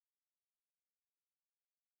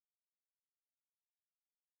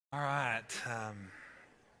All right.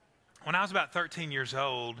 When I was about 13 years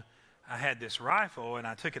old, I had this rifle and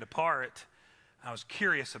I took it apart. I was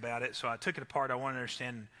curious about it, so I took it apart. I wanted to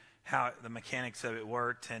understand how the mechanics of it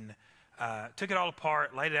worked, and took it all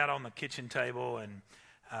apart, laid it out on the kitchen table, and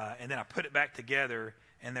then I put it back together.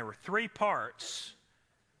 And there were three parts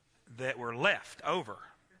that were left over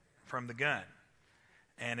from the gun,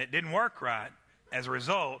 and it didn't work right as a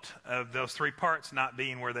result of those three parts not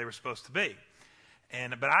being where they were supposed to be.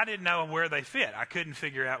 But I didn't know where they fit. I couldn't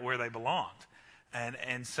figure out where they belonged.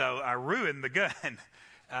 And so I ruined the gun.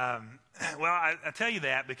 I tell you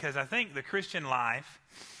that because I think the Christian life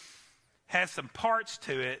has some parts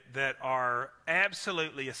to it that are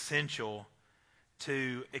absolutely essential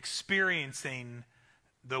to experiencing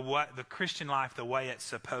the Christian life the way it's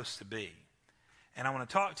supposed to be. And I want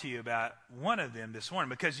to talk to you about one of them this morning,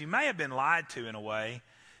 because you may have been lied to in a way.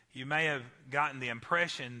 You may have gotten the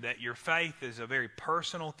impression that your faith is a very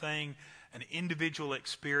personal thing, an individual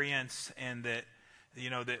experience, and that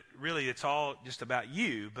really it's all just about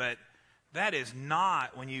you. But that is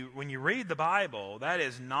not, when you read the Bible, that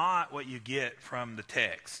is not what you get from the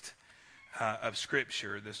text of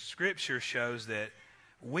Scripture. The Scripture shows that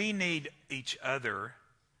we need each other.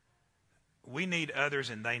 We need others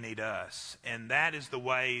and they need us. And that is the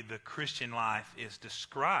way the Christian life is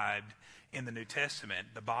described in the New Testament,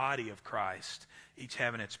 the body of Christ, each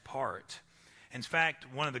having its part. In fact,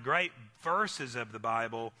 one of the great verses of the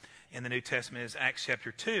Bible in the New Testament is Acts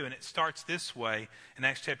chapter 2, and it starts this way. In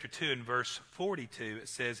Acts chapter 2 and verse 42, it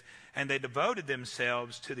says, "And they devoted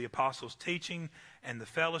themselves to the apostles' teaching and the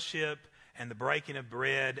fellowship and the breaking of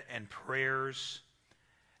bread and prayers.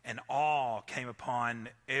 And awe came upon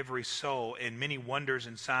every soul, and many wonders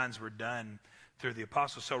and signs were done through the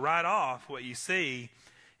apostles." So right off, what you see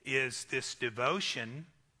is this devotion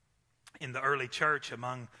in the early church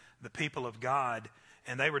among the people of God.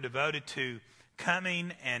 And they were devoted to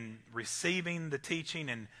coming and receiving the teaching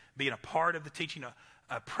and being a part of the teaching,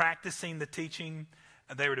 practicing the teaching.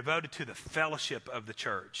 They were devoted to the fellowship of the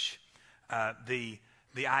church, the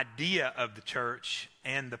idea of the church,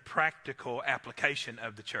 and the practical application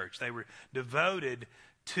of the church. They were devoted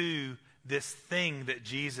to this thing that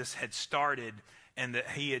Jesus had started and that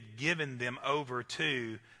he had given them over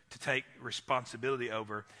to take responsibility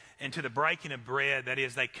over. And to the breaking of bread, that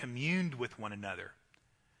is, they communed with one another.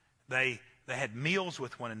 They had meals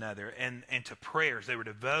with one another, and to prayers. They were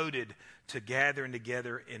devoted to gathering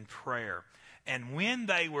together in prayer. And when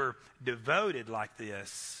they were devoted like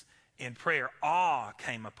this in prayer, awe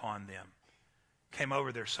came upon them, came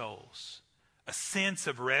over their souls. A sense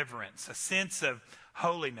of reverence, a sense of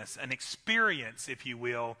holiness, an experience, if you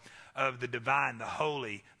will, of the divine, the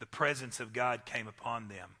holy, the presence of God came upon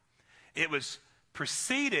them. It was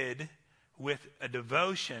preceded with a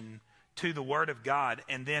devotion to the Word of God,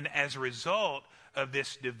 and then as a result of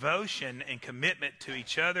this devotion and commitment to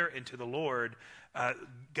each other and to the Lord,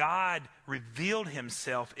 God revealed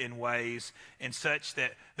himself in ways in such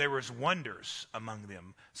that there was wonders among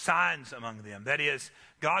them, signs among them. That is,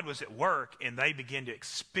 God was at work and they began to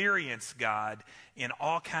experience God in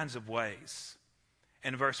all kinds of ways.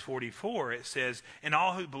 In verse 44 it says, "And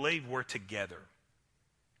all who believed were together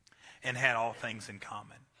and had all things in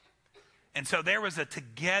common." And so there was a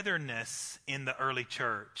togetherness in the early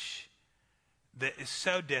church that is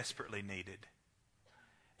so desperately needed.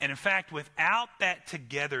 And in fact, without that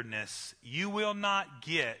togetherness, you will not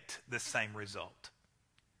get the same result.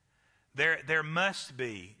 There must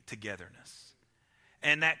be togetherness.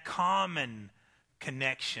 And that common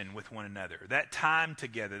connection with one another, that time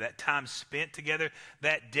together, that time spent together,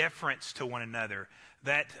 that deference to one another,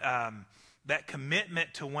 that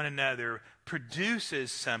commitment to one another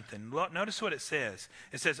produces something. Notice what it says.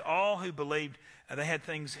 It says, all who believed, they had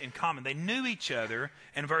things in common. They knew each other.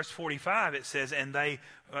 In verse 45 it says, and they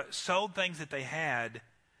sold things that they had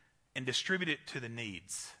and distributed it to the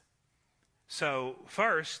needs. So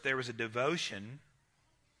first, there was a devotion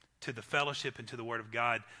to the fellowship and to the Word of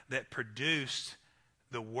God that produced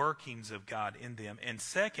the workings of God in them. And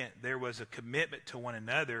second, there was a commitment to one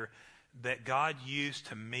another that God used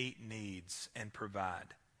to meet needs and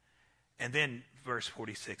provide. And then verse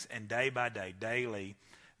 46, and day by day, daily,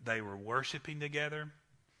 they were worshiping together.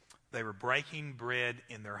 They were breaking bread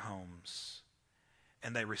in their homes.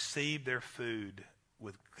 And they received their food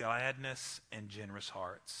with gladness and generous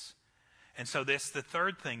hearts. And so that's the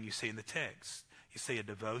third thing you see in the text. You see a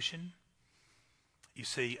devotion. You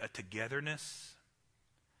see a togetherness.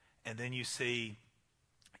 And then you see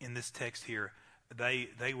in this text here,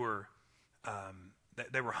 they were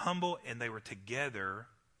humble and they were together.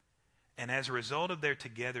 And as a result of their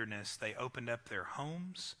togetherness, they opened up their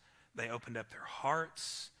homes, they opened up their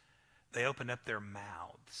hearts, they opened up their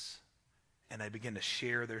mouths and they began to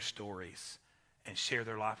share their stories and share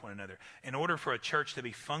their life with one another. In order for a church to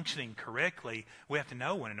be functioning correctly, we have to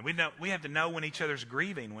know one another. We have to know when each other's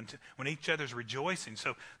grieving, when each other's rejoicing.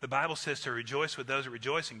 So the Bible says to rejoice with those that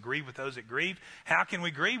rejoice and grieve with those that grieve. How can we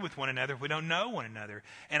grieve with one another if we don't know one another?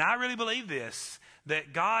 And I really believe this,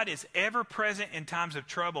 that God is ever present in times of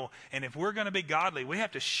trouble. And if we're going to be godly, we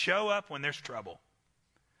have to show up when there's trouble.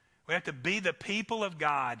 We have to be the people of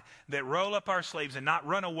God that roll up our sleeves and not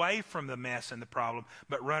run away from the mess and the problem,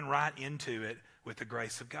 but run right into it with the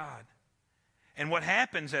grace of God. And what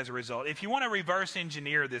happens as a result, if you want to reverse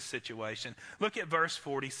engineer this situation, look at verse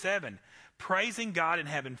 47. Praising God and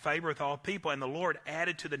having favor with all people, and the Lord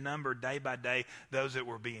added to the number day by day those that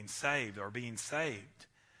were being saved or being saved.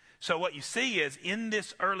 So what you see is in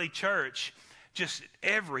this early church, just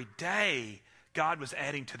every day God was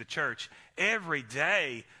adding to the church. Every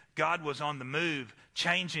day God was on the move,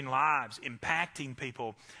 changing lives, impacting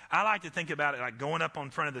people. I like to think about it like going up on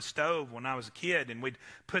front of the stove when I was a kid, and we'd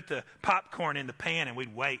put the popcorn in the pan and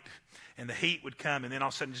we'd wait, and the heat would come, and then all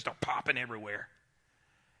of a sudden just start popping everywhere.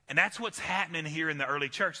 And that's what's happening here in the early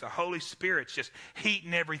church. The Holy Spirit's just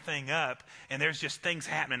heating everything up, and there's just things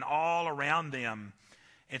happening all around them.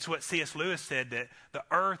 It's what C.S. Lewis said, that the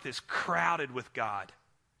earth is crowded with God.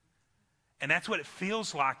 And that's what it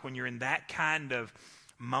feels like when you're in that kind of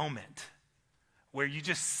moment where you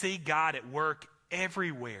just see God at work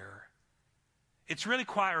everywhere. It's really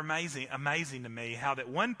quite amazing to me how that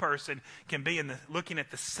one person can be looking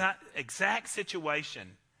at the exact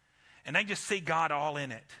situation and they just see God all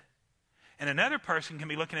in it. And another person can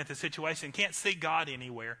be looking at the situation and can't see God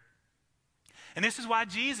anywhere. And this is why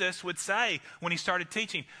Jesus would say when he started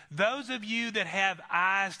teaching, those of you that have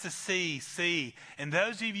eyes to see, see. And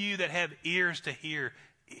those of you that have ears to hear,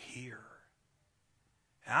 hear.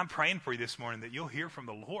 And I'm praying for you this morning that you'll hear from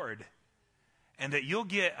the Lord and that you'll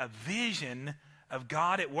get a vision of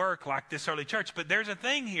God at work like this early church. But there's a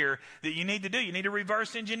thing here that you need to do. You need to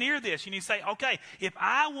reverse engineer this. You need to say, okay, if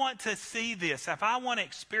I want to see this, if I want to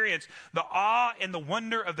experience the awe and the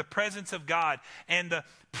wonder of the presence of God and the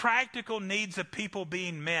practical needs of people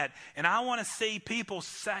being met, and I want to see people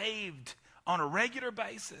saved on a regular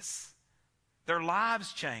basis, their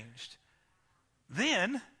lives changed,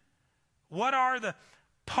 then what are the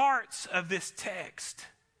parts of this text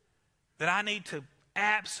that I need to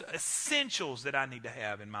essentials that I need to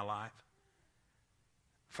have in my life?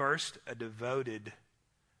 First,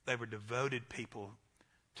 they were devoted people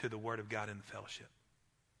to the Word of God and the fellowship.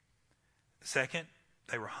 Second,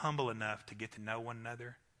 they were humble enough to get to know one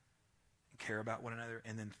another and care about one another.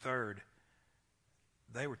 And then third,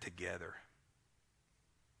 they were together.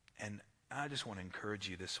 And I just want to encourage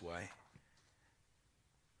you this way.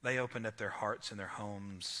 They opened up their hearts and their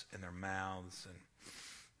homes and their mouths, and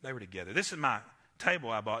they were together. This is my table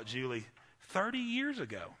I bought Julie 30 years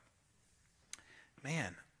ago.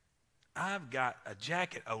 Man, I've got a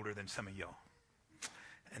jacket older than some of y'all.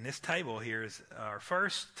 And this table here is our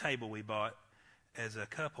first table we bought as a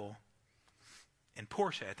couple in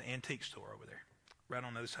Porsche at the antique store over there, right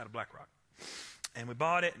on the other side of Black Rock. And we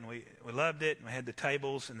bought it, and we loved it, and we had the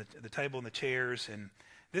tables and the table and the chairs, and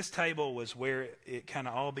this table was where it kind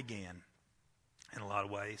of all began in a lot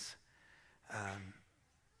of ways.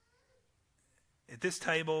 At this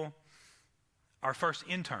table, our first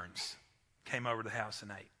interns came over to the house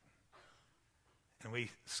and ate. And we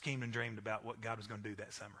schemed and dreamed about what God was going to do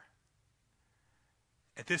that summer.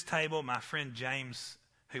 At this table, my friend James,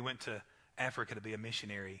 who went to Africa to be a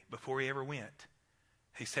missionary, before he ever went,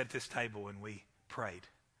 he sat at this table and we prayed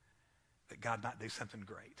that God might do something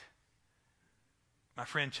great. My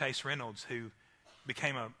friend Chase Reynolds, who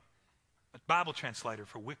became a Bible translator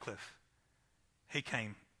for Wycliffe, he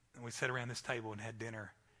came and we sat around this table and had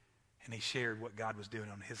dinner, and he shared what God was doing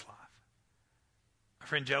on his life. My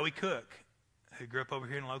friend Joey Cook, who grew up over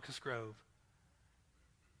here in Locust Grove,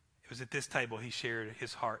 it was at this table he shared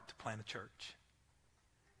his heart to plant a church.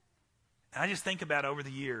 And I just think about over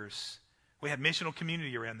the years, we had missional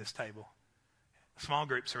community around this table, small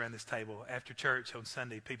groups around this table, after church on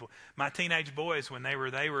Sunday. People, my teenage boys, when they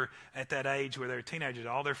were at that age where they were teenagers,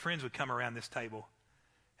 all their friends would come around this table,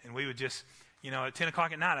 and we would just, at 10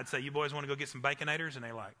 o'clock at night, I'd say, you boys want to go get some Baconators? And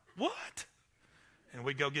they're like, what? And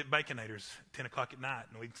we'd go get Baconators at 10 o'clock at night,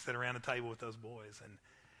 and we'd sit around the table with those boys. And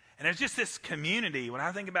there's just this community. When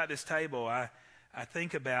I think about this table, I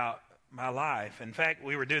think about my life. In fact,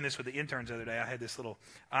 we were doing this with the interns the other day. I had this little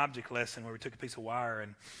object lesson where we took a piece of wire,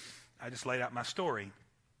 and I just laid out my story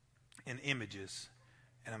in images,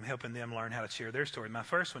 and I'm helping them learn how to share their story. My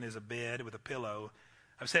first one is a bed with a pillow.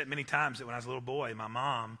 I've said it many times that when I was a little boy, my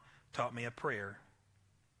mom taught me a prayer.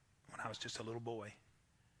 When when I was just a little boy.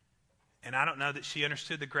 And I don't know that she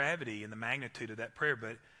understood the gravity and the magnitude of that prayer,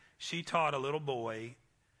 but she taught a little boy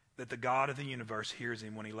that the God of the universe hears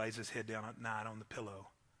him when he lays his head down at night on the pillow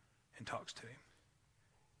and talks to him.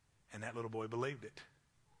 And that little boy believed it.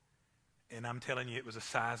 And I'm telling you, it was a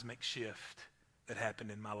seismic shift that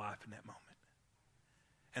happened in my life in that moment.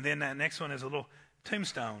 And then that next one is a little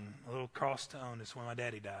tombstone, a little cross stone. It's when my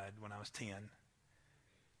daddy died when I was 10.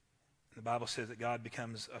 The Bible says that God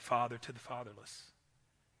becomes a father to the fatherless.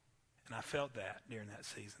 And I felt that during that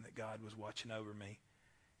season, that God was watching over me.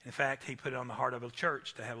 In fact, he put it on the heart of a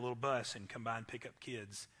church to have a little bus and come by and pick up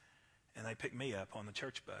kids. And they picked me up on the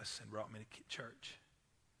church bus and brought me to church.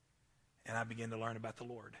 And I began to learn about the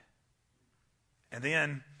Lord. And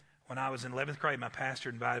then when I was in 11th grade, my pastor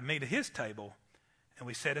invited me to his table. And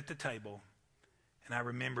we sat at the table. And I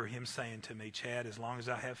remember him saying to me, Chad, as long as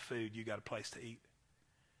I have food, you got a place to eat.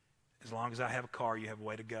 As long as I have a car, you have a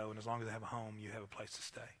way to go. And as long as I have a home, you have a place to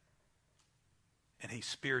stay. And he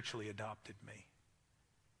spiritually adopted me.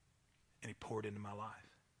 And he poured into my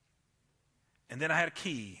life. And then I had a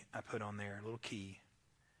key I put on there, a little key.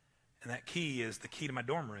 And that key is the key to my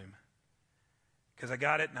dorm room. Because I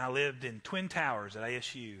got it and I lived in Twin Towers at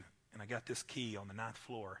ASU. And I got this key on the 9th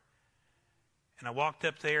floor. And I walked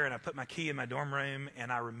up there and I put my key in my dorm room.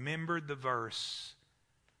 And I remembered the verse,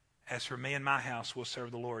 as for me and my house, we'll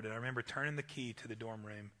serve the Lord. And I remember turning the key to the dorm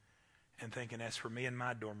room and thinking, as for me and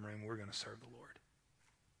my dorm room, we're going to serve the Lord.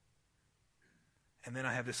 And then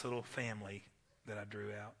I have this little family that I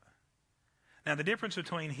drew out. Now, the difference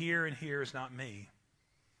between here and here is not me.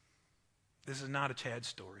 This is not a Chad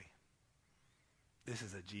story. This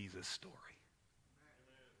is a Jesus story.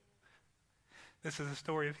 This is a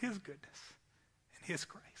story of his goodness and his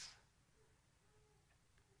grace.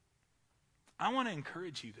 I want to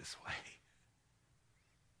encourage you this way.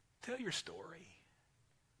 Tell your story.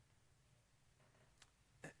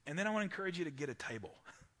 And then I want to encourage you to get a table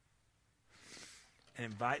and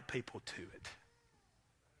invite people to it.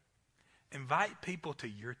 Invite people to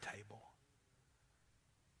your table.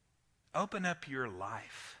 Open up your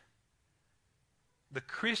life. The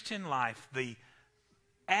Christian life, the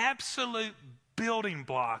absolute building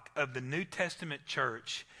block of the New Testament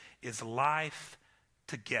church is life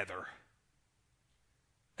together.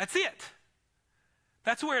 That's it.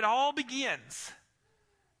 That's where it all begins.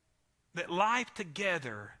 That life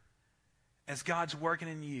together as God's working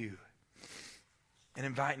in you and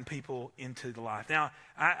inviting people into the life. Now,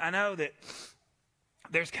 I know that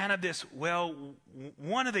there's kind of this, well,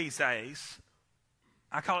 one of these days,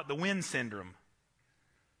 I call it the win syndrome.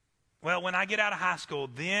 Well, when I get out of high school,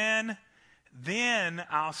 then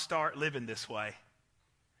I'll start living this way.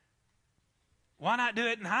 Why not do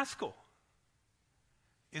it in high school?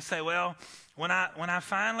 You say, well, when I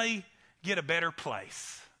finally get a better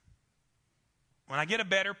place, when I get a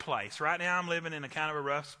better place, right now I'm living in a kind of a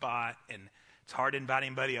rough spot, and it's hard to invite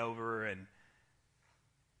anybody over. And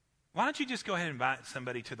why don't you just go ahead and invite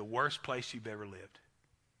somebody to the worst place you've ever lived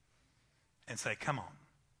and say, come on.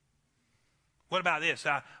 What about this?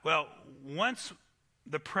 Well, once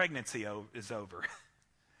the pregnancy is over,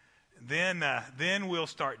 then we'll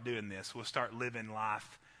start doing this. We'll start living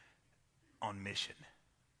life on mission.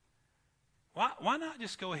 Why not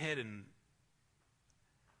just go ahead and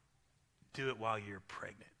do it while you're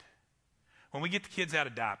pregnant? When we get the kids out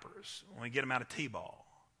of diapers, when we get them out of T-ball,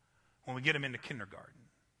 when we get them into kindergarten,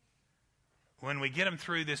 when we get them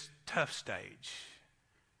through this tough stage,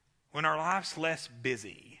 when our life's less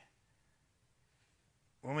busy,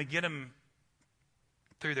 when we get them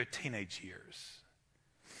through their teenage years.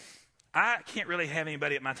 I can't really have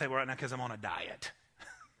anybody at my table right now because I'm on a diet.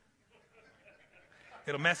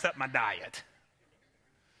 It'll mess up my diet.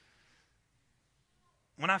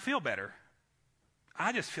 When I feel better,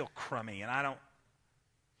 I just feel crummy, and I don't.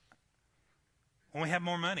 When we have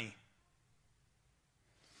more money,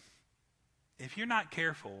 if you're not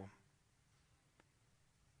careful,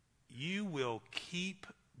 you will keep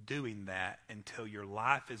doing that until your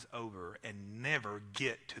life is over and never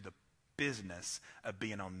get to the business of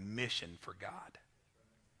being on mission for God.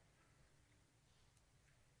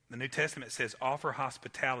 The New Testament says, offer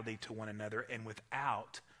hospitality to one another and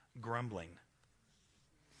without grumbling.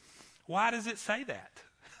 Why does it say that?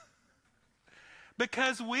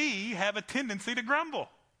 Because we have a tendency to grumble,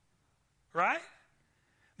 right?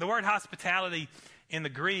 The word hospitality in the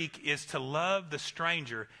Greek is to love the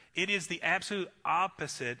stranger. It is the absolute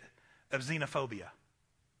opposite of xenophobia.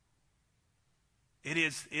 It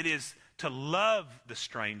is to love the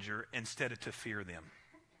stranger instead of to fear them.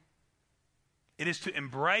 It is to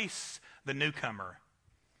embrace the newcomer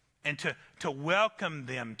and to welcome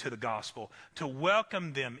them to the gospel, to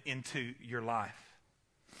welcome them into your life.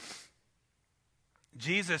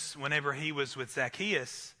 Jesus, whenever he was with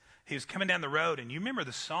Zacchaeus, he was coming down the road, and you remember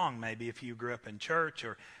the song maybe if you grew up in church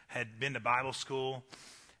or had been to Bible school.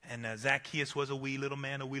 And Zacchaeus was a wee little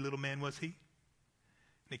man was he. And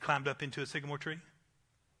he climbed up into a sycamore tree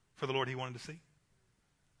for the Lord he wanted to see.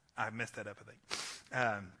 I messed that up, I think.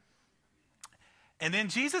 And then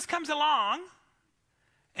Jesus comes along,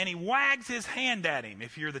 and he wags his hand at him.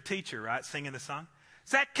 If you're the teacher, right, singing the song.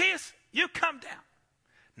 Zacchaeus, you come down.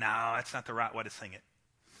 No, that's not the right way to sing it.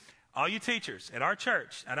 All you teachers at our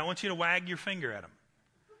church, I don't want you to wag your finger at them.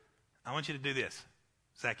 I want you to do this.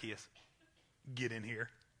 Zacchaeus, get in here.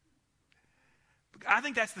 I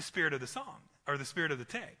think that's the spirit of the song, or the spirit of the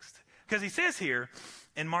text. Because he says here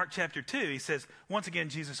in Mark chapter 2, he says, once again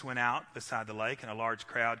Jesus went out beside the lake, and a large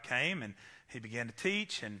crowd came, and he began to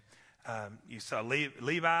teach, and you saw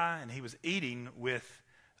Levi, and he was eating with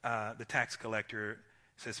the tax collector.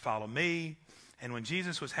 He says, follow me. And when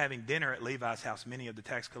Jesus was having dinner at Levi's house, many of the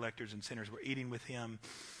tax collectors and sinners were eating with him,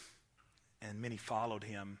 and many followed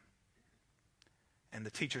him. And the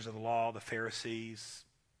teachers of the law, the Pharisees,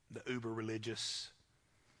 the uber religious,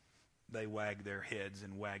 they wagged their heads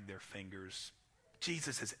and wagged their fingers.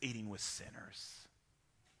 Jesus is eating with sinners.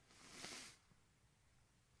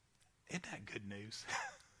 Isn't that good news?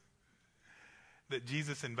 That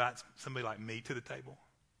Jesus invites somebody like me to the table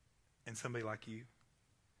and somebody like you.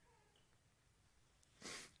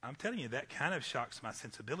 I'm telling you, that kind of shocks my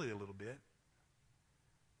sensibility a little bit.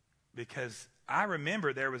 Because I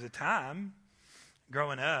remember there was a time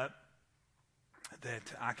growing up that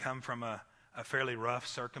I come from a fairly rough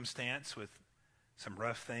circumstance with some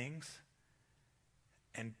rough things.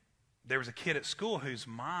 And there was a kid at school whose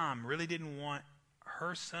mom really didn't want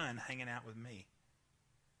her son hanging out with me.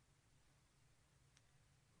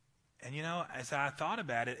 And you know, as I thought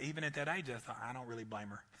about it, even at that age, I thought, I don't really blame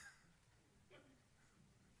her.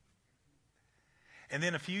 And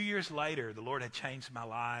then a few years later, the Lord had changed my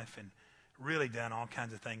life and really done all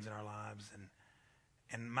kinds of things in our lives.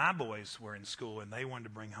 And my boys were in school, and they wanted to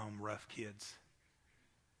bring home rough kids.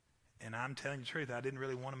 And I'm telling you the truth, I didn't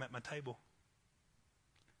really want them at my table.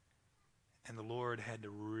 And the Lord had to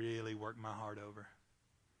really work my heart over.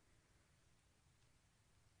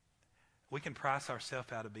 We can price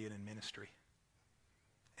ourselves out of being in ministry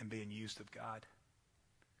and being used of God.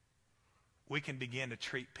 We can begin to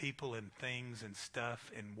treat people and things and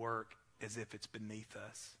stuff and work as if it's beneath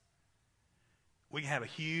us. We can have a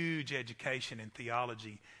huge education in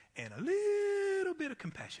theology and a little bit of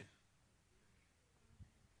compassion.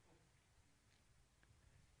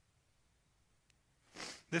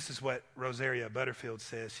 This is what Rosaria Butterfield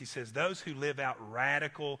says. She says, those who live out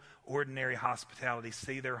radical, ordinary hospitality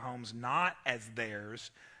see their homes not as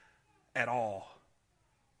theirs at all,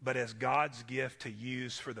 but as God's gift to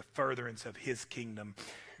use for the furtherance of his kingdom.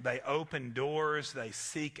 They open doors. They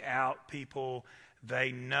seek out people.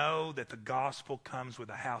 They know that the gospel comes with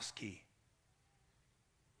a house key.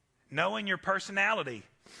 Knowing your personality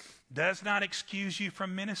does not excuse you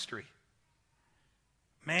from ministry.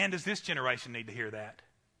 Man, does this generation need to hear that.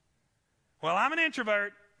 Well, I'm an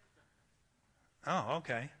introvert. Oh,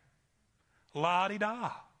 okay. La-di-da.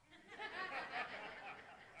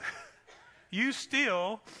 You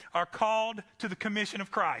still are called to the commission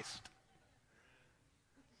of Christ.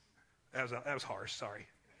 That was harsh, sorry.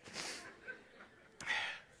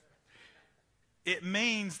 It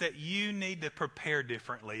means that you need to prepare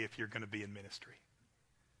differently if you're going to be in ministry.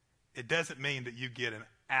 It doesn't mean that you get an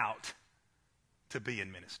out to be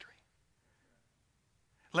in ministry.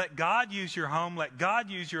 Let God use your home. Let God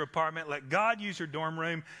use your apartment. Let God use your dorm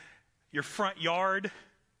room, your front yard,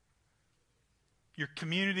 your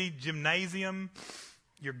community gymnasium,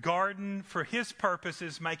 your garden for his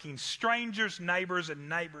purposes, making strangers neighbors and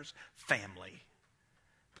neighbors family.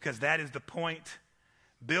 Because that is the point.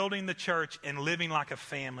 Building the church and living like a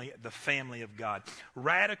family, the family of God.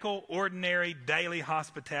 Radical, ordinary, daily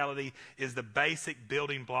hospitality is the basic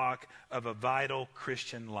building block of a vital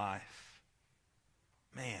Christian life.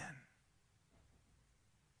 Man.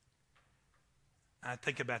 I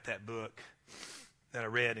think about that book that I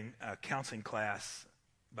read in a counseling class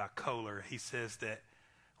by Kohler. He says that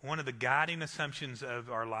one of the guiding assumptions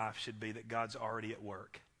of our life should be that God's already at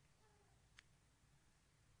work.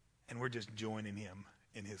 And we're just joining him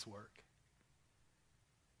in his work.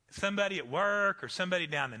 Somebody at work or somebody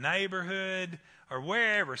down the neighborhood or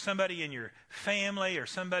wherever, somebody in your family or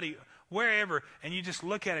somebody wherever, and you just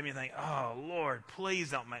look at him and you think, oh, Lord,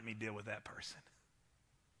 please don't make me deal with that person.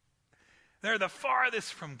 They're the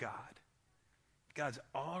farthest from God. God's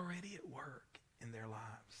already at work in their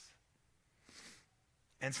lives.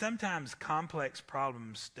 And sometimes complex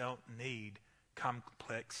problems don't need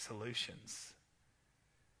complex solutions.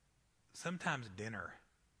 Sometimes dinner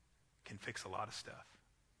can fix a lot of stuff.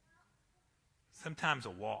 Sometimes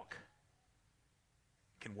a walk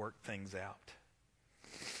can work things out.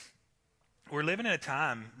 We're living in a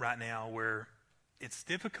time right now where it's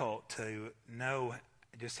difficult to know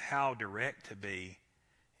just how direct to be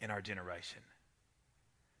in our generation.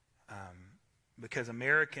 Because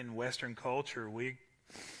American Western culture, we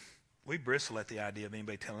bristle at the idea of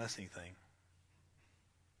anybody telling us anything.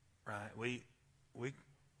 Right? We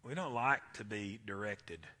don't like to be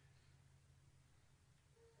directed.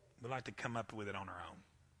 We like to come up with it on our own.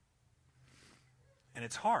 And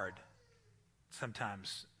it's hard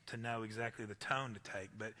sometimes to know exactly the tone to take.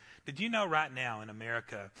 But did you know right now in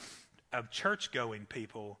America, of church-going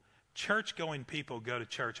people go to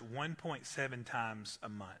church 1.7 times a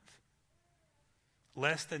month.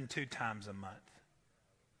 Less than 2 times a month.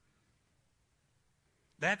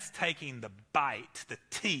 That's taking the bite, the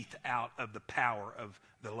teeth out of the power of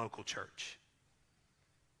the local church.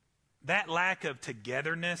 That lack of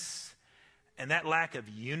togetherness and that lack of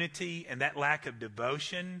unity and that lack of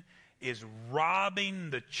devotion is robbing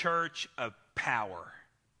the church of power.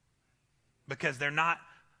 Because they're not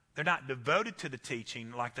devoted to the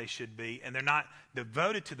teaching like they should be, and they're not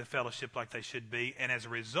devoted to the fellowship like they should be, and as a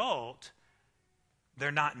result,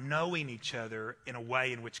 they're not knowing each other in a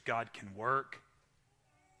way in which God can work.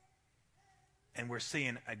 And we're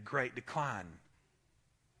seeing a great decline.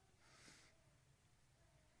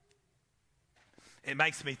 It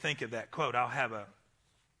makes me think of that quote, I'll have a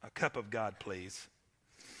cup of God, please.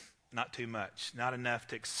 Not too much. Not enough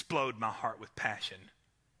to explode my heart with passion.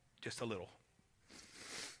 Just a little.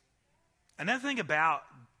 Another thing about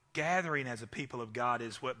gathering as a people of God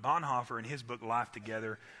is what Bonhoeffer in his book Life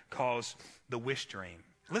Together calls the wish dream.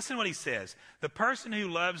 Listen to what he says. The person who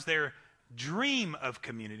loves their dream of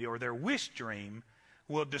community or their wish dream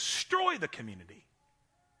will destroy the community.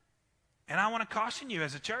 And I want to caution you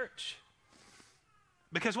as a church.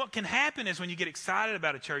 Because what can happen is when you get excited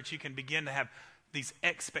about a church, you can begin to have these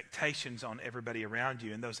expectations on everybody around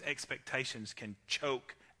you, and those expectations can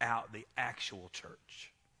choke out the actual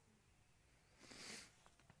church.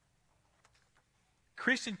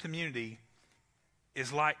 Christian community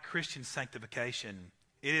is like Christian sanctification.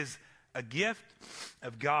 It is a gift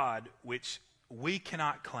of God which we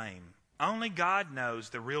cannot claim. Only God knows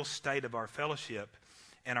the real state of our fellowship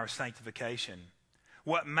and our sanctification.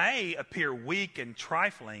 What may appear weak and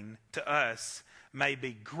trifling to us may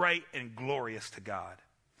be great and glorious to God.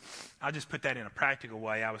 I'll just put that in a practical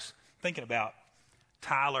way. I was thinking about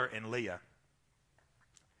Tyler and Leah.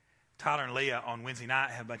 Tyler and Leah on Wednesday night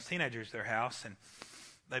have a bunch of teenagers at their house, and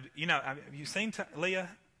have you seen Leah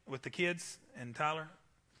with the kids and Tyler?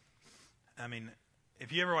 I mean,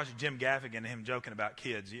 if you ever watch Jim Gaffigan and him joking about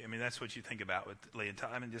kids, that's what you think about with Leah and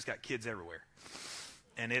Tyler. Just got kids everywhere,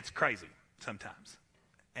 and it's crazy sometimes.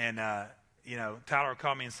 And Tyler will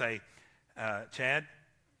call me and say, Chad,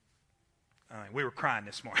 we were crying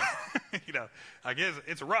this morning. I guess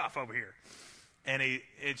it's rough over here. And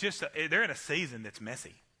they're in a season that's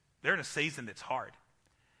messy. They're in a season that's hard.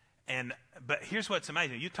 But here's what's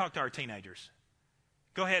amazing. You talk to our teenagers.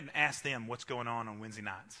 Go ahead and ask them what's going on Wednesday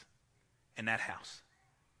nights in that house.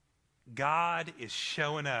 God is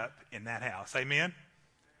showing up in that house. Amen?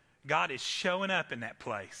 God is showing up in that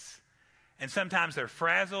place. And sometimes they're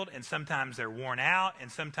frazzled, and sometimes they're worn out,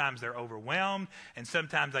 and sometimes they're overwhelmed, and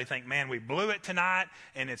sometimes they think, man, we blew it tonight,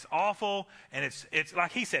 and it's awful, and it's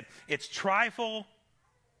like he said, it's trifle,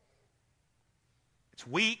 it's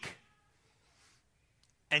weak,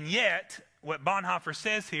 and yet, what Bonhoeffer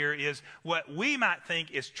says here is what we might think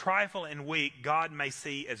is trifle and weak, God may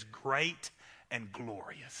see as great and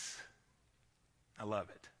glorious. I love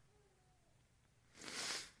it.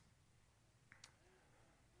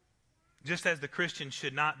 Just as the Christian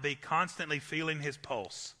should not be constantly feeling his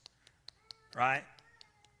pulse. Right?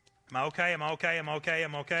 Am I okay? Am I okay? Am I okay?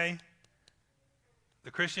 Am I okay?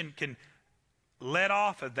 The Christian can let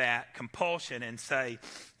off of that compulsion and say,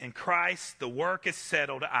 in Christ, the work is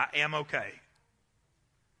settled. I am okay.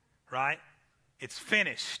 Right? It's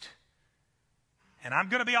finished. And I'm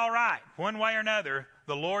going to be all right. One way or another,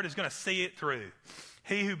 the Lord is going to see it through.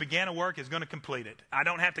 He who began a work is going to complete it. I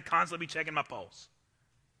don't have to constantly be checking my pulse.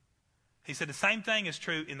 He said the same thing is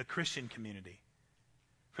true in the Christian community.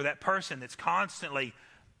 For that person that's constantly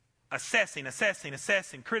assessing,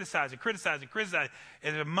 criticizing,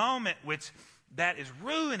 is a moment which that is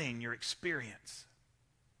ruining your experience.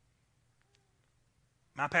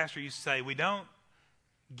 My pastor used to say, we don't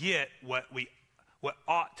get what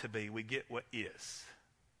ought to be, we get what is.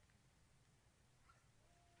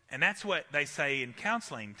 And that's what they say in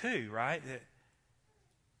counseling too, right? That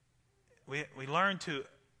we learn to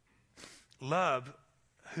love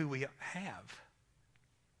who we have.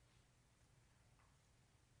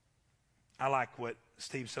 I like what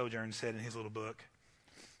Steve Sojourn said in his little book.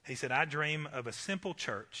 He said, I dream of a simple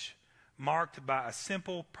church marked by a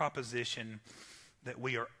simple proposition that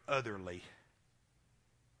we are otherly.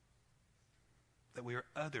 That we are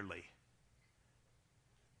otherly.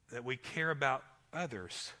 That we care about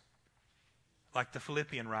others. Like the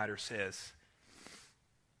Philippian writer says,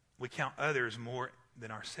 we count others more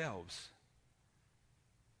than ourselves.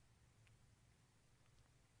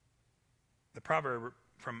 The proverb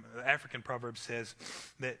from the African proverb says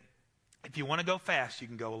that if you want to go fast, you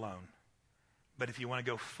can go alone. But if you want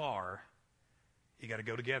to go far, you got to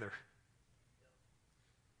go together.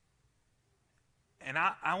 And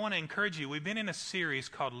I want to encourage you. We've been in a series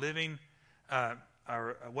called Living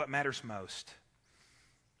What Matters Most.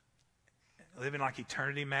 Living like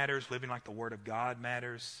eternity matters. Living like the Word of God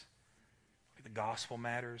matters. Like the gospel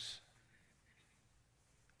matters.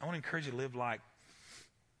 I want to encourage you to live like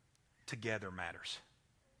together matters.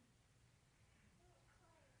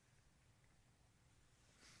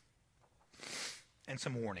 And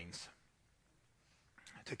some warnings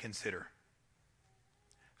to consider.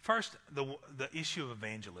 First, the issue of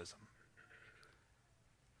evangelism.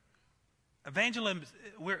 Evangelism,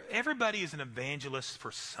 everybody is an evangelist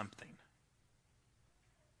for something.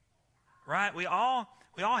 Right? We all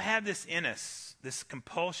have this in us, this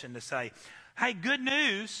compulsion to say, hey, good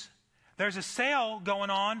news, there's a sale going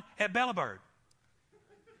on at Bella Bird.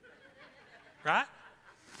 Right?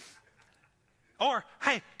 Or,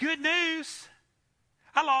 hey, good news,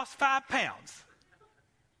 I lost 5 pounds.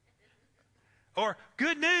 Or,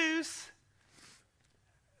 good news,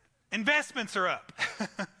 investments are up.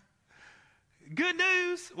 Good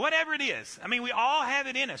news, whatever it is. I mean, we all have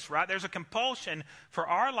it in us, right? There's a compulsion for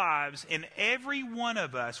our lives, and every one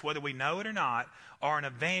of us, whether we know it or not, are an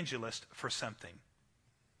evangelist for something.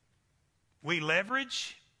 We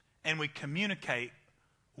leverage and we communicate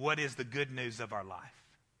what is the good news of our life.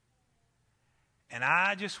 And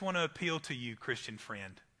I just want to appeal to you, Christian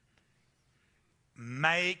friend.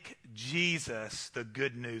 Make Jesus the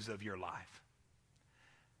good news of your life.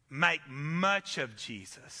 Make much of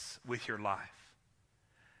Jesus with your life.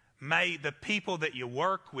 May the people that you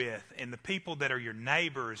work with and the people that are your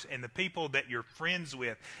neighbors and the people that you're friends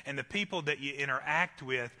with and the people that you interact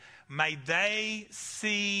with, may they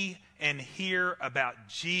see and hear about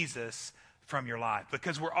Jesus from your life.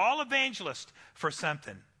 Because we're all evangelists for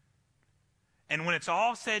something. And when it's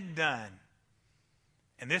all said and done,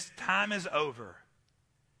 and this time is over,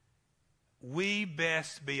 we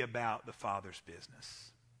best be about the Father's business.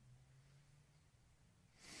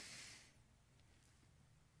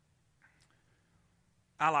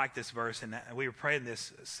 I like this verse, and we were praying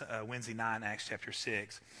this Wednesday night, Acts chapter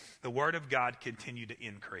 6. The Word of God continued to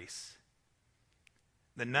increase.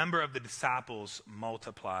 The number of the disciples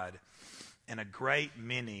multiplied, and a great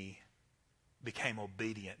many became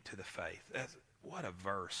obedient to the faith. What a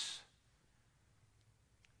verse.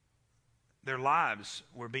 Their lives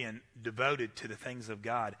were being devoted to the things of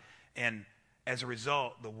God. And as a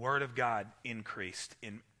result, the Word of God increased.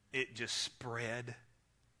 And it just spread.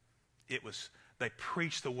 They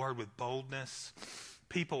preached the Word with boldness.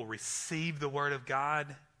 People received the Word of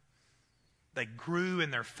God. They grew in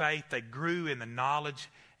their faith. They grew in the knowledge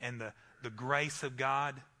and the grace of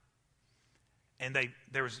God. And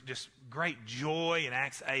there was just great joy. In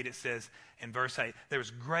Acts 8, it says in verse 8, there was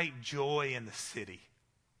great joy in the city.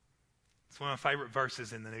 It's one of my favorite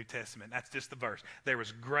verses in the New Testament. That's just the verse. There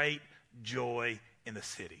was great joy in the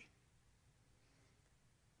city.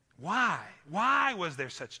 Why? Why was there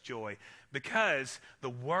such joy? Because the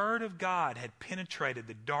Word of God had penetrated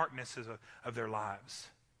the darknesses of their lives.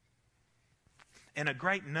 And a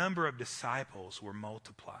great number of disciples were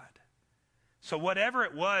multiplied. So whatever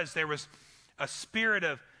it was, there was a spirit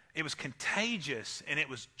of, it was contagious and it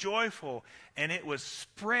was joyful and it was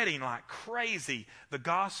spreading like crazy, the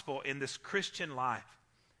gospel in this Christian life.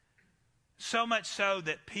 So much so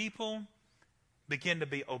that people begin to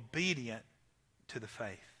be obedient to the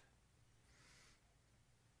faith.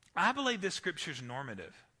 I believe this scripture is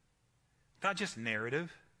normative, not just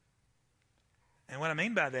narrative. And what I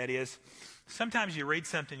mean by that is, sometimes you read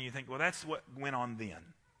something and you think, well, that's what went on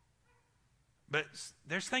then. But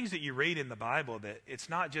there's things that you read in the Bible that it's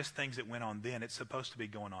not just things that went on then, it's supposed to be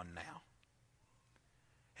going on now.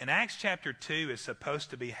 And Acts chapter 2 is supposed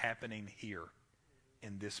to be happening here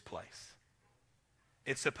in this place.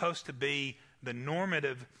 It's supposed to be the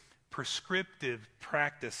normative, prescriptive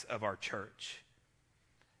practice of our church.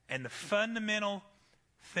 And the fundamental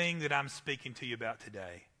thing that I'm speaking to you about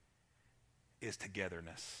today is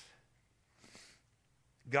togetherness.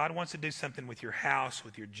 God wants to do something with your house,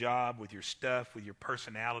 with your job, with your stuff, with your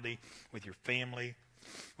personality, with your family,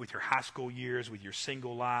 with your high school years, with your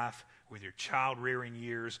single life, with your child rearing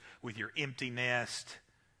years, with your empty nest,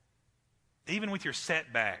 even with your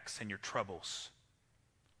setbacks and your troubles.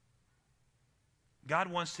 God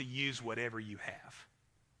wants to use whatever you have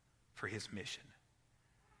for his mission.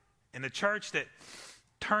 And the church that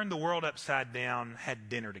turned the world upside down had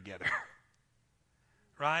dinner together.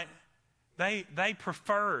 Right? They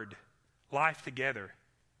preferred life together.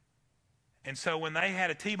 And so when they had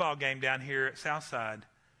a T-ball game down here at Southside,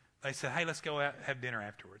 they said, hey, let's go out and have dinner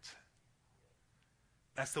afterwards.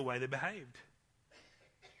 That's the way they behaved.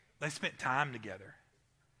 They spent time together.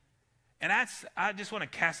 And I just want to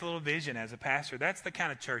cast a little vision as a pastor. That's the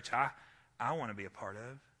kind of church I want to be a part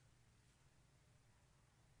of.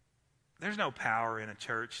 There's no power in a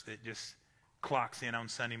church that just clocks in on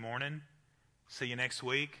Sunday morning. See you next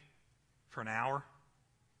week for an hour.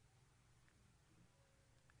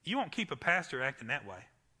 You won't keep a pastor acting that way.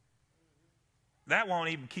 That won't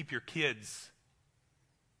even keep your kids.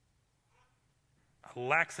 A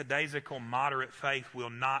lackadaisical, moderate faith will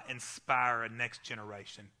not inspire a next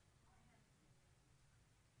generation.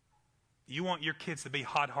 You want your kids to be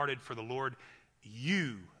hot-hearted for the Lord,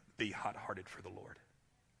 you be hot-hearted for the Lord.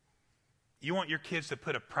 You want your kids to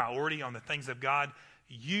put a priority on the things of God,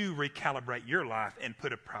 you recalibrate your life and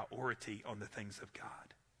put a priority on the things of God.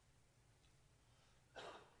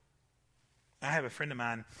 I have a friend of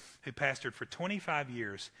mine who pastored for 25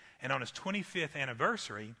 years, and on his 25th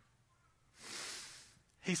anniversary,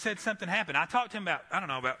 he said something happened. I talked to him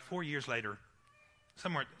about 4 years later,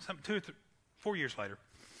 4 years later,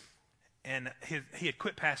 and he had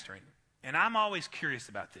quit pastoring. And I'm always curious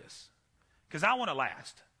about this because I want to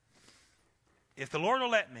last. If the Lord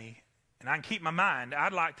will let me, and I can keep my mind,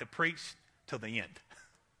 I'd like to preach till the end.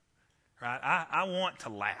 Right? I want to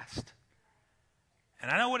last.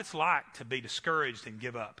 And I know what it's like to be discouraged and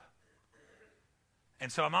give up.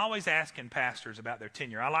 And so I'm always asking pastors about their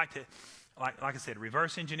tenure. I like to, like I said,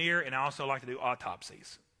 reverse engineer, and I also like to do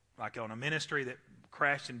autopsies. Like on a ministry that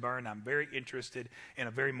crashed and burned, I'm very interested in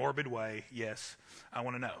a very morbid way. Yes, I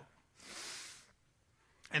want to know.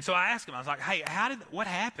 And so I asked him, I was like, hey, what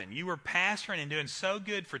happened? You were pastoring and doing so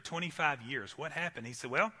good for 25 years. What happened? He said,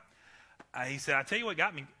 well, I tell you what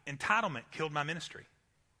got me. Entitlement killed my ministry.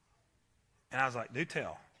 And I was like, do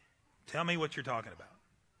tell. Tell me what you're talking about.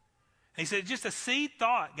 And he said, just a seed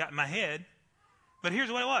thought got in my head. But here's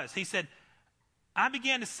what it was. He said, I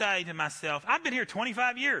began to say to myself, I've been here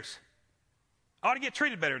 25 years. I ought to get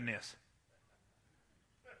treated better than this.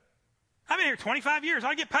 I've been here 25 years. I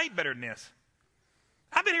ought to get paid better than this.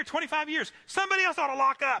 I've been here 25 years. Somebody else ought to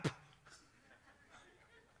lock up.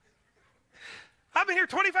 I've been here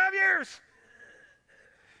 25 years.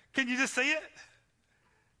 Can you just see it?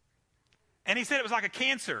 And he said it was like a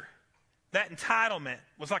cancer. That entitlement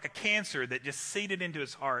was like a cancer that just seeded into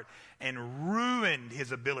his heart and ruined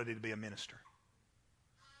his ability to be a minister.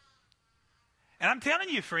 And I'm telling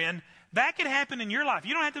you, friend, that could happen in your life.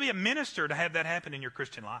 You don't have to be a minister to have that happen in your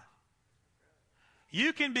Christian life.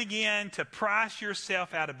 You can begin to price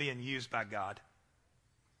yourself out of being used by God.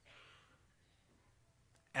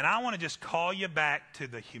 And I want to just call you back to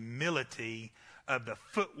the humility of the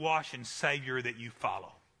foot-washing Savior that you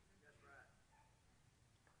follow.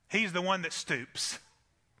 He's the one that stoops.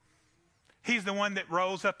 He's the one that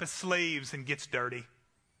rolls up his sleeves and gets dirty.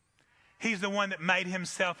 He's the one that made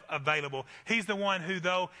himself available. He's the one who,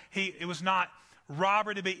 though it was not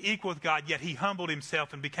robbery to be equal with God, yet he humbled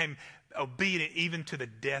himself and became obedient even to the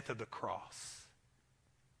death of the cross.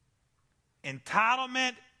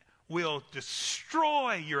 Entitlement will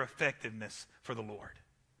destroy your effectiveness for the Lord.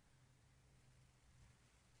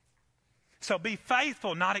 So be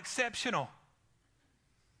faithful, not exceptional.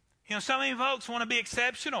 You know, so many folks want to be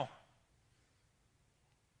exceptional.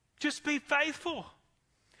 Just be faithful.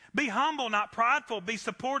 Be humble, not prideful. Be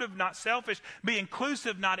supportive, not selfish. Be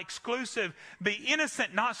inclusive, not exclusive. Be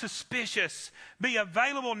innocent, not suspicious. Be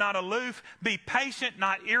available, not aloof. Be patient,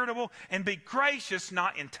 not irritable. And be gracious,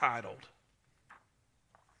 not entitled.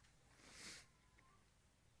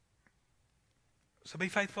 So be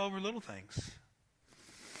faithful over little things.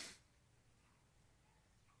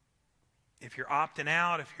 If you're opting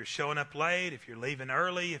out, if you're showing up late, if you're leaving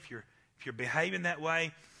early, if you're behaving that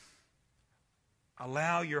way,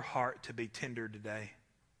 allow your heart to be tender today.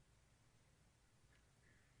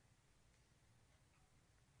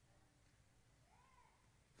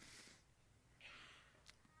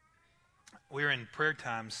 We're in prayer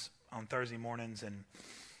times on Thursday mornings, and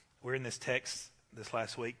we're in this text this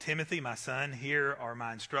last week. Timothy, my son, here are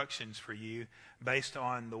my instructions for you based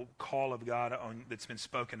on the call of God that's been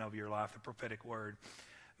spoken over your life, the prophetic word.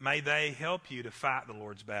 May they help you to fight the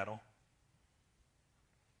Lord's battle.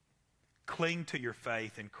 Cling to your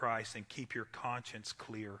faith in Christ and keep your conscience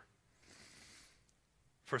clear.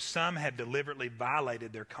 For some have deliberately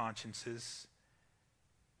violated their consciences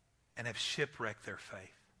and have shipwrecked their faith.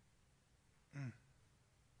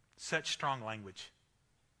 Such strong language.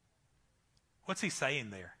 What's he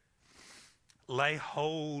saying there? Lay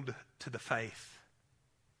hold to the faith.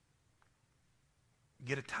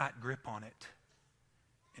 Get a tight grip on it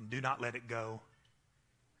and do not let it go.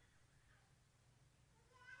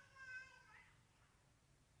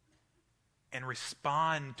 And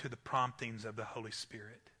respond to the promptings of the Holy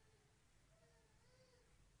Spirit.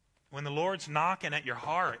 When the Lord's knocking at your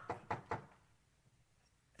heart,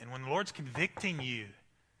 and when the Lord's convicting you,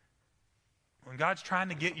 when God's trying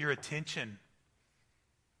to get your attention,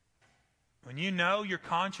 when you know your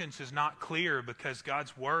conscience is not clear because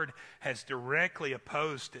God's word has directly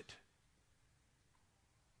opposed it.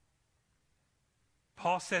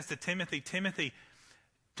 Paul says to Timothy, Timothy,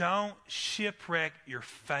 don't shipwreck your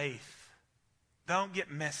faith. Don't get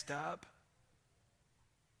messed up.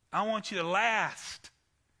 I want you to last.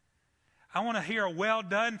 I want to hear a well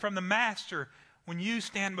done from the Master when you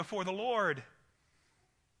stand before the Lord.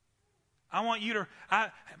 I want you to,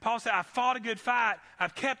 Paul said, I fought a good fight.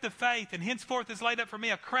 I've kept the faith, and henceforth is laid up for me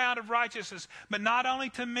a crown of righteousness, but not only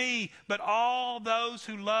to me, but all those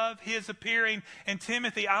who love his appearing. And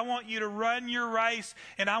Timothy, I want you to run your race,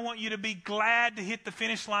 and I want you to be glad to hit the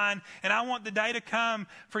finish line, and I want the day to come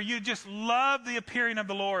for you to just love the appearing of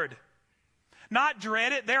the Lord. Not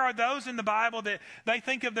dread it. There are those in the Bible that they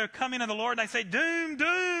think of the coming of the Lord, and they say, doom,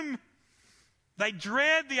 doom. They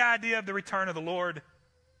dread the idea of the return of the Lord.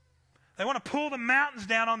 They want to pull the mountains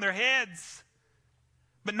down on their heads.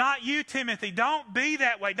 But not you, Timothy. Don't be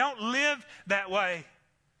that way. Don't live that way.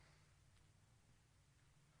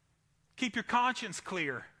 Keep your conscience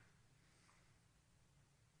clear.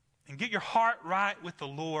 And get your heart right with the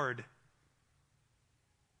Lord.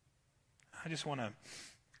 I just want to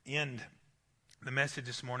end the message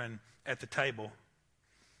this morning at the table.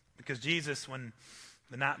 Because Jesus, when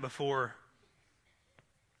the night before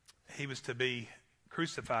he was to be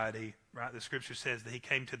crucified, the scripture says that he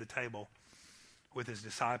came to the table with his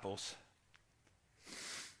disciples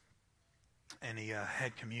and he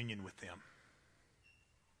had communion with them.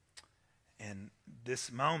 And this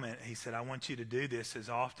moment, he said, I want you to do this as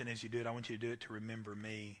often as you do it. I want you to do it to remember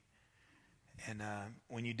me. And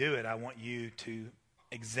when you do it, I want you to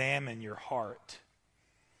examine your heart.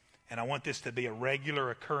 And I want this to be a regular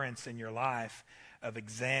occurrence in your life of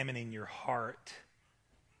examining your heart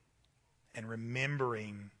and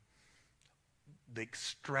remembering the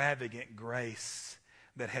extravagant grace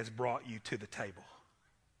that has brought you to the table.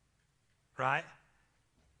 Right?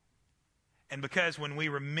 And because when we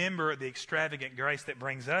remember the extravagant grace that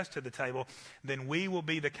brings us to the table, then we will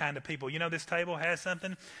be the kind of people. You know, this table has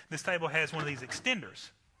something? This table has one of these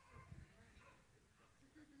extenders.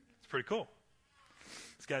 It's pretty cool.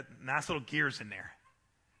 It's got nice little gears in there.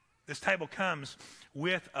 This table comes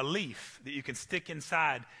with a leaf that you can stick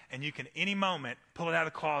inside, and you can, any moment, pull it out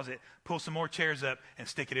of the closet, pull some more chairs up, and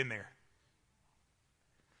stick it in there.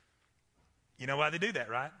 You know why they do that,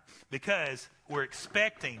 right? Because we're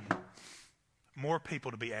expecting more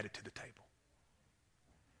people to be added to the table.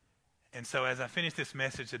 And so as I finish this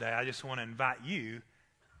message today, I just want to invite you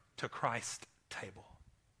to Christ's table.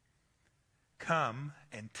 Come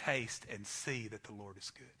and taste and see that the Lord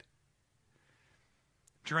is good.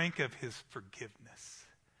 Drink of his forgiveness.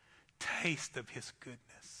 Taste of his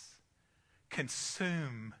goodness.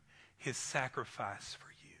 Consume his sacrifice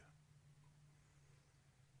for you.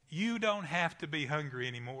 You don't have to be hungry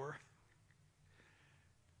anymore.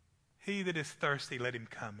 He that is thirsty, let him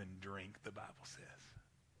come and drink, the Bible says.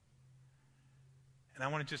 And I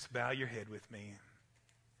want to just bow your head with me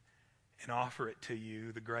and offer it to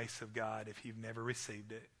you, the grace of God, if you've never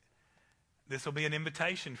received it. This will be an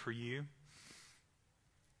invitation for you.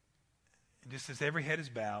 And just as every head is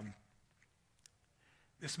bowed,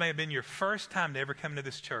 this may have been your first time to ever come to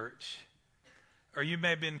this church, or you may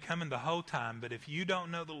have been coming the whole time, but if you don't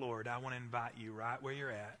know the Lord, I want to invite you right where you're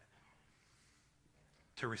at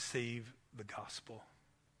to receive the gospel.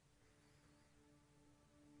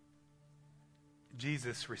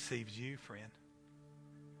 Jesus receives you, friend.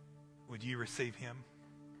 Would you receive him?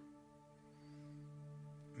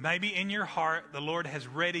 Maybe in your heart, the Lord has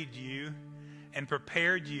readied you and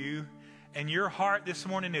prepared you, and your heart this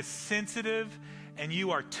morning is sensitive and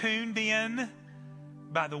you are tuned in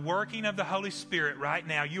by the working of the Holy Spirit right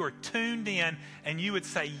now, you are tuned in and you would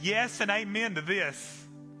say yes and amen to this.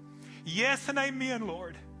 Yes and amen,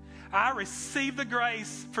 Lord. I receive the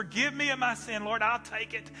grace. Forgive me of my sin, Lord. I'll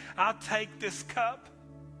take it. I'll take this cup.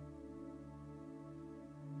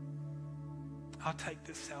 I'll take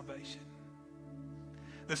this salvation.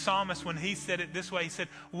 The psalmist, when he said it this way, he said,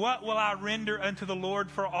 what will I render unto the Lord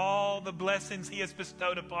for all the blessings he has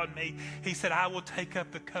bestowed upon me? He said, I will take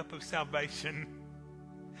up the cup of salvation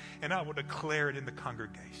and I will declare it in the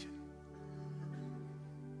congregation.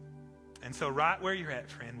 And so right where you're at,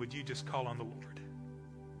 friend, would you just call on the Lord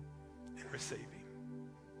and receive him?